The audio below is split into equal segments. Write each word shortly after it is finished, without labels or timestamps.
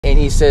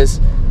he says,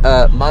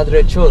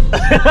 Madre Chod.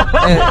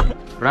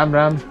 Ram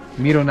Ram,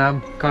 Miro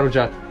Nam,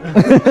 Karujat.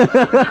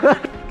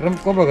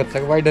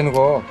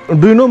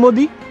 Do you know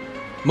Modi?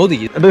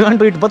 Modi. Do you want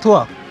to eat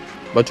bathua?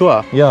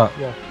 Bachua? Yeah.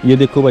 ये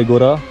देखो भाई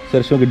गोरा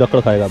सरसों की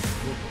डक्कड़ खाएगा अब।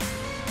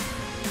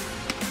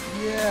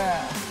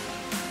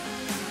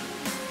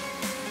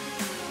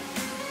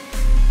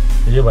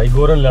 ये भाई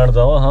गोरन लैंड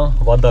था हाँ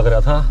वादा कर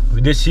रहा था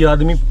विदेशी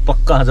आदमी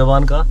पक्का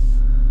जवान का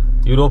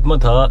यूरोप में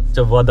था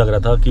जब वादा कर रहा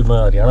था कि मैं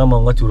हरियाणा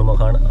मांगा चूरमा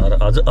खान और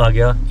आज आ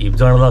गया ईब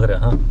जान लग रहा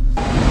हाँ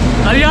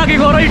हरियाणा की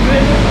गोरा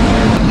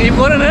ये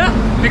गोरन है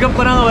पिकअप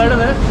कराना बैठ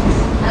है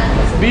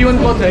B1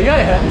 को है क्या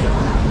है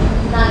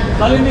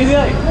खाली नहीं है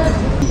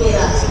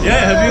ये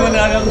है B1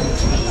 आ गया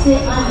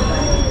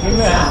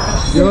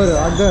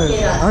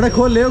यार अरे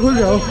खोल ले खुल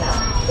जाओ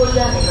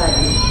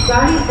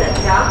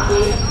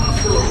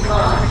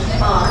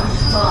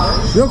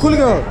यो खुल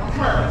गया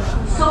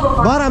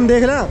बाहर हम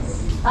देख लें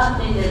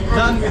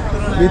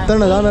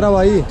इतना ना मेरा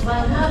भाई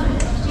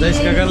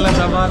इसका कर ले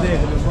सामान देख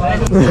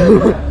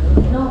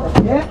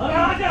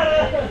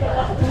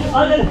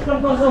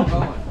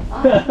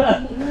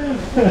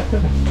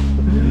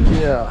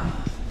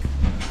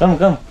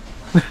come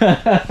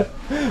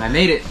I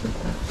made it.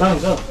 Come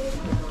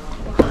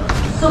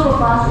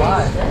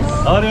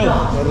how are you?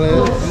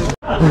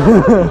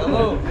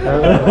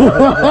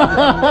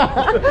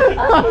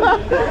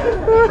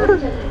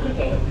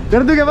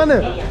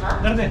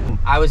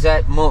 I was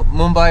at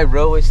Mumbai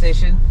railway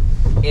station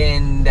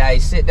and I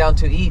sit down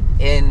to eat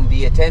and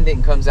the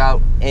attendant comes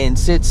out and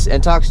sits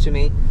and talks to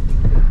me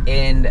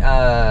and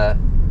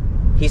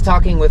he's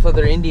talking with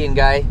other Indian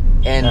guy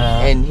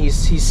and he's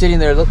sitting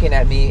there looking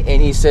at me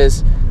and he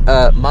says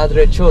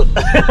Madre Chod.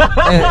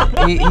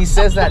 he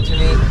says that to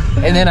me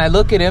and then I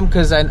look at him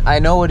because I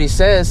know what he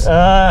says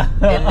and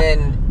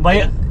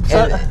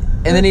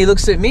then he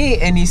looks at me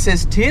and he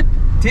says tip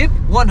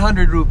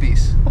 100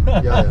 rupees.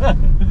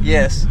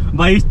 Yes.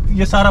 भाई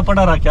ये सारा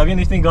पढ़ा रखा अभी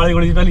इसने गाड़ी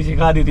घोड़ी पहले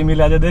सिखा दी थी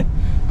मिला दे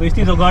तो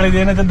इसने तो गाड़ी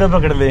देने चंदा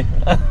पकड़ ले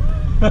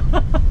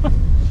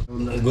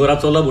गोरा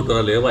छोला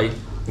भुट्टा ले भाई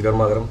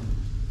गर्मा गर्म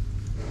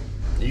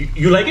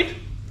you like it?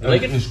 You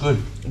like it? It's good.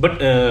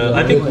 But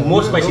I think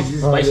more spicy.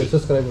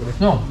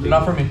 No,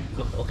 not for me.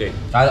 Okay.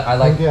 I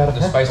like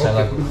the spice. I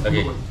like it.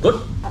 Okay. Good.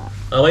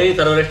 भाई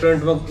तारा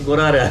रेस्टोरेंट में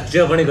गोरा आ रहा है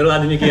जो अपने घर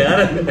आदमी की यार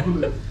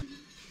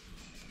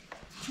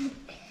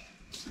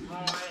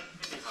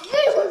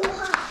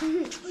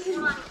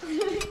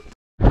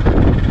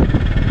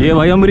ये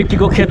भाई अमेरिकी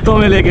को खेतों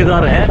में लेके जा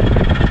रहे हैं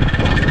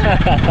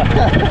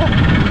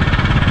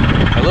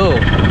Hello.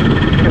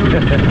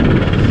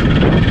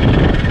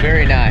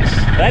 Very nice.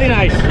 Very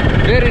nice.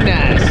 Very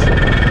nice.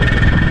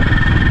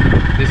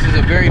 This is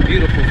a very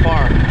beautiful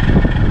farm.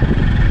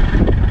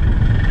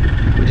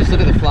 Just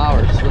look at the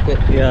flowers. Look at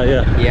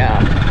yeah.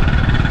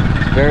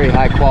 It's very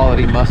high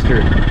quality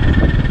mustard.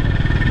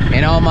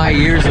 In all my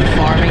years of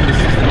farming, this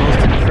is the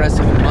most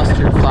impressive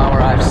mustard flower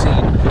I've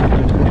seen.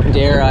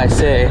 Dare I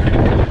say.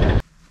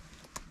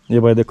 ये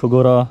भाई देखो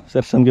गोरा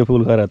सरसों के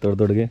फूल खा रहा है तोड़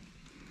तोड़ के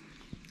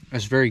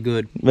It's very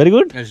good. Very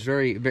good? It's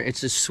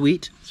it's a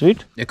sweet. Sweet?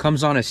 It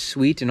comes on as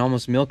sweet and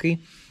almost milky,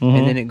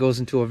 and then it goes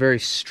into a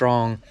very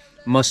strong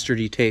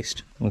mustardy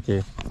taste. Okay.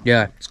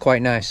 Yeah, it's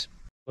quite nice.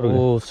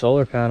 Oh,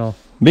 solar panel.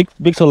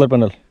 Big solar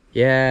panel.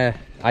 Yeah,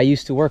 I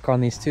used to work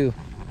on these too.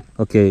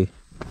 Okay.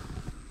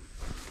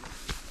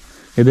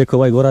 ये देखो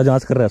भाई गोरा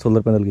जांच कर रहा है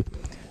solar panel की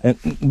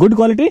Good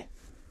quality?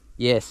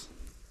 Yes,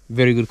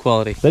 very good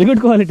quality. Very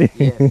good quality.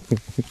 Yeah.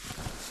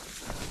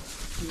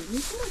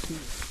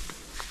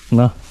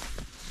 No.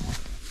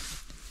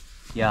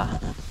 Yeah.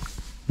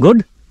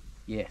 Good?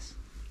 Yes.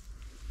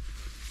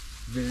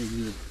 Very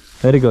good.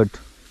 Very good.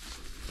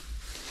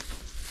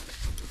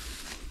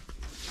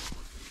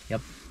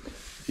 Yep.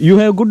 You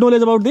have good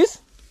knowledge about this?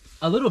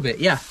 A little bit,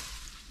 yeah.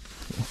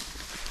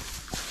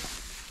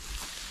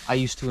 I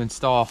used to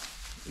install.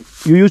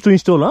 You used to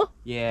install, huh?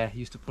 Yeah,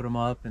 used to put them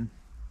up and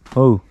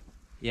Oh.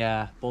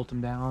 yeah, bolt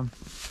them down.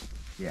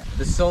 Yeah.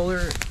 The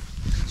solar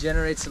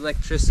generates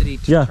electricity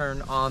to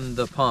turn on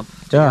the pump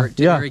to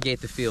irrigate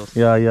the field.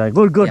 Yeah.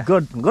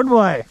 Good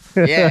boy.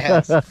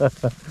 Yes.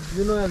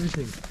 You know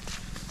everything.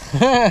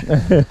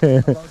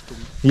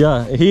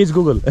 Yeah, he is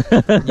Google.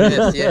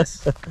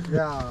 Yes.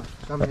 Yeah,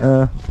 come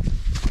here.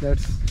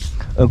 That's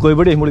कोई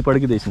बड़ी मुड़ी पड़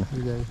गई थी इसमें.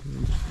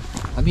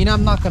 I mean,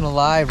 I'm not gonna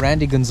lie.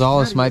 Randy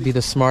Gonzalez might be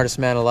the smartest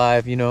man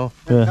alive. You know.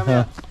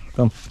 Yeah.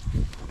 Come.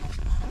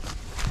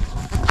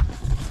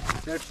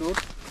 that's good.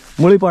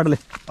 मुड़ी पड़ ले.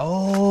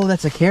 Oh,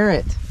 that's a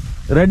carrot.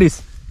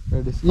 Radish.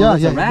 Yeah,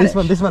 that's a radish.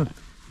 This one.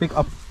 Pick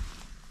up.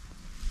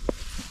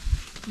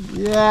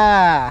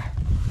 Yeah.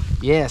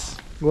 Yes.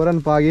 गोरन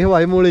Pagi है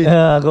भाई मूली.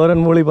 हाँ, गोरन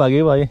मूली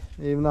पागी भाई.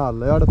 ये बना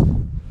लो यार.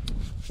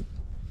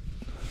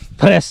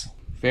 Fresh.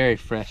 Very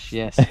fresh.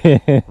 Yes.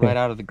 Right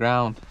out of the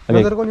ground.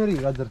 गाजर कौन है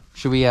गाजर?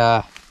 Should we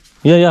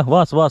Yeah.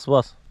 Was.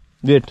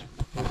 Wait.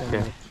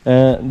 Okay.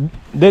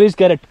 There is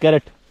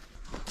carrot.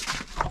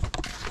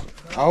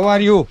 How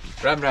are you?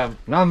 Ram.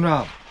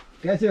 Ram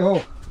कैसे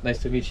हो? Nice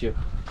to meet you.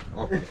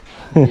 Okay.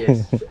 Yes.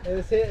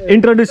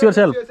 Introduce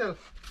yourself.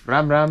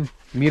 Ram Ram,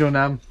 Miro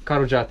Nam,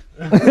 Karo JAAT.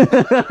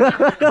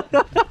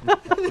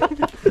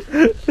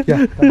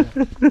 Yeah.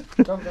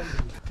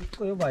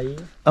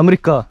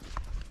 America.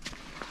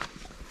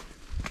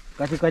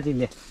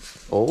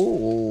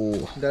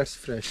 Oh, That's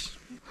fresh.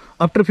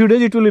 After a few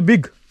days, it will be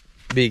big.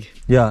 big.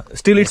 Yeah,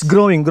 still it's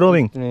growing.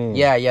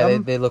 Yeah,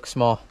 they look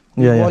small.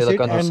 Yeah, yeah. Wash look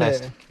it and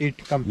undersized. eat.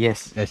 Come.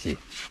 Yes,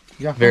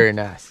 Yeah. very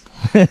nice.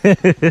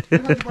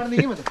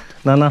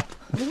 ना ना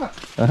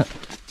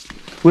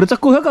पूरा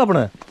चक्कू है का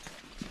अपना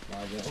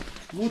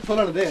मुंह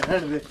खोलने दे,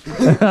 hand दे.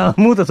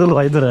 मुंह तो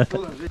चलो इधर है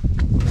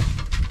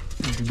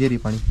Geri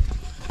pani.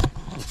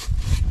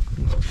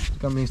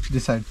 Come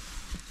this side.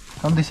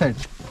 Come this side.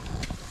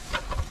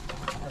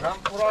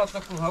 Rampura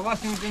तक हवा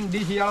सिंह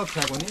डीसी आलो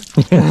था कोनी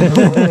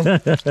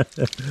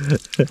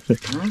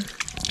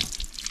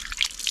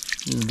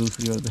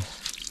दूसरी ओर दे.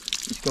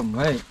 इसका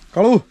मैं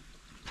कालू.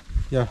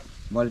 Yeah.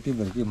 बाल्टी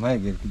भर के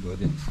मैं गिर के धो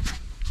दे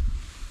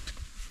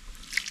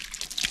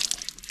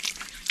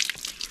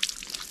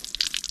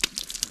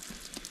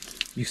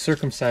You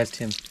circumcised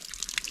him.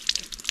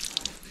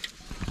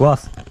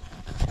 wash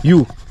you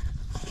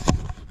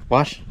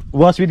Wash.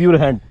 wash with your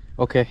hand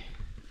Okay.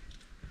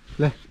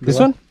 Le. this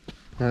one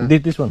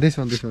this one This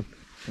one. This one.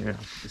 Here,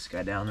 this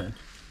guy down then.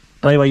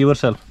 try by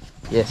yourself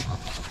Yes.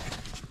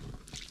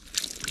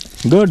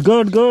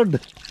 good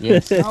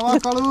Yes. Awa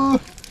kalu.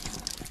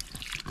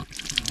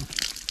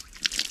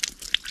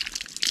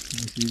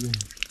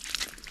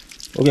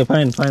 okay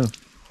fine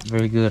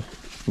Very good.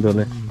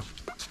 dole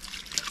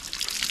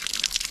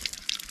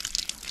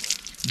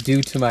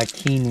Due to my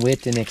keen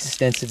wit and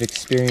extensive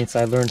experience,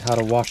 I learned how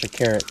to wash a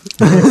carrot.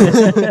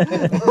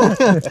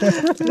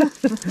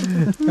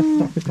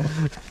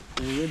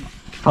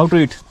 how to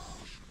eat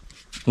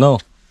no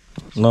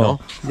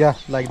Yeah,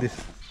 like this.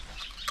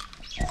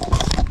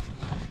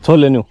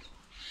 Chole new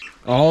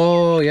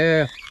Oh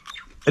yeah.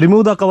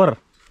 remove the cover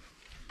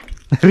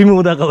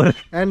remove the cover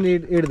And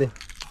eat the.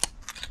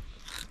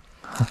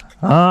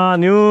 ah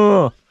new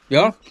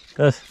या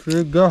yes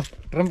Go.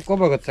 Trump को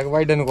भगत सक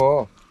Biden को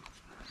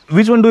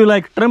which one do you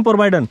like Trump or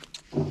Biden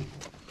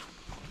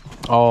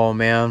Oh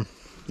man,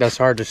 that's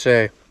hard to say.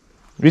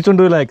 which one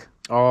do you like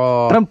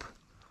Oh, Trump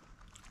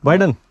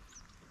Biden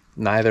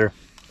neither.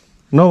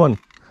 no one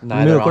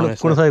Neither, कौन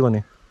honestly. सा है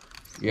कौन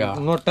Yeah.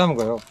 No time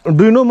गयो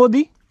do you know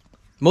Modi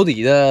Modi,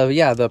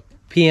 the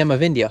PM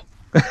of India.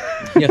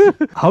 Yes,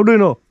 how do you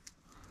know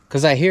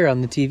because I hear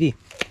on the TV.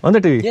 on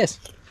the TV Yes.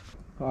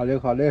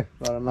 खा ले.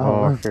 ना Oh,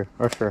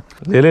 हो. sure.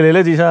 ले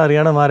ले जीशा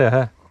हरियाणा मारे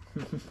है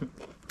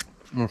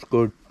That's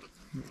good.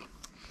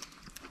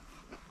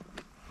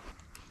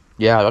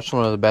 Yeah, that's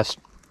one of the best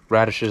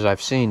radishes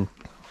I've seen.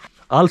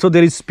 also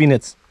there is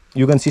spinach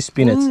you can see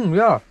spinach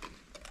Yeah.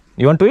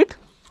 you want to eat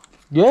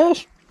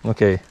Yes.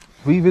 okay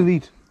We will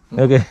eat.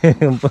 okay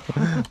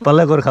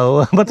पल्ले कर खाओ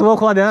बथुआ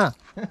खवा दे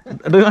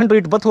do you want to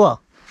eat बथुआ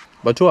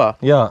Batua.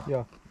 yeah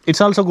Yeah.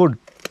 it's also good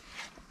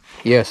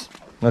Yes.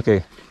 okay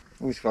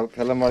उसका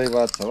film वाली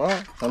बात था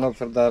तनक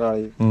सरदार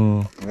वाली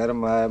घर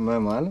में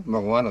मेहमान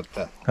भगवान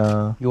होता है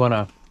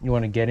You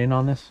wanna get in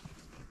on this?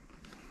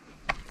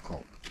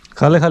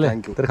 खा ले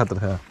तेरे खातर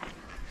है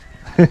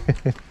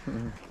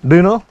do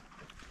you know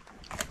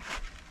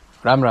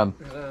Ram Ram.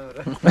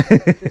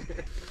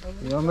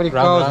 ये मेरी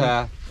राम काउस राम। है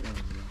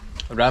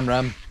Ram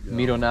Ram.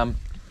 Miro Nam.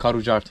 Karo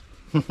JAAT.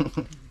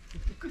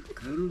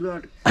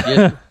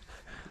 Yes.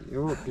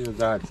 यो किस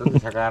जाट सब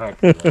सकार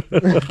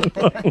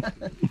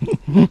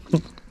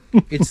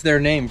It's their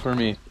name for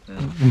me.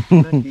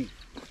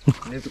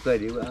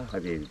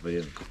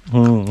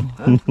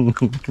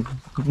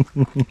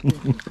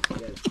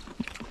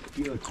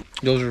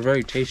 Those are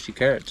very tasty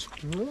carrots.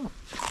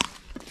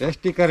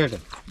 Tasty carat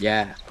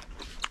Yeah.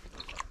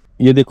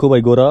 ये देखो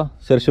भाई गोरा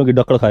सरसों की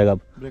डक्कड़ खाएगा अब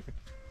Break it.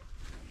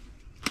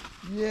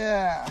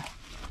 Yeah.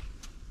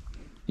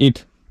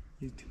 eat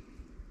Eat.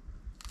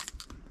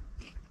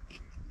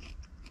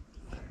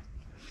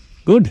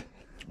 good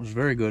It was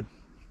very good.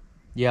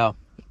 Yeah.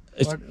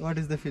 What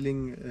is the feeling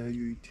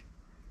you eat?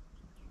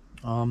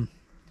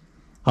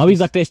 how is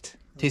the taste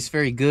Tastes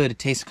very good. It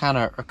tastes kind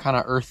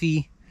of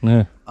earthy.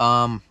 yeah.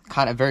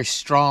 Kind of very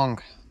strong,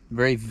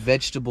 very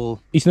vegetable.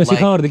 इसने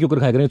सिखा और देखियो कर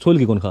खाएगा नहीं छोल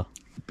की कौन खा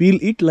peel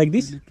it like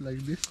this Eat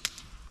like this.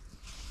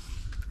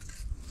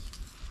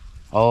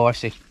 Oh, I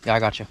see. Yeah, I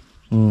gotcha.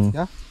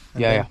 Yeah.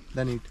 And Yeah,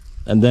 then eat.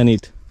 and then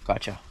eat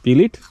Gotcha. peel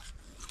it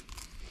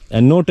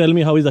and no tell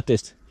me how is the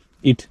taste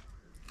eat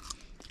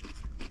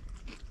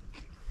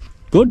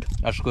good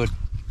That's good.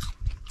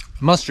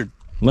 Mustard.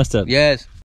 mustard Yes.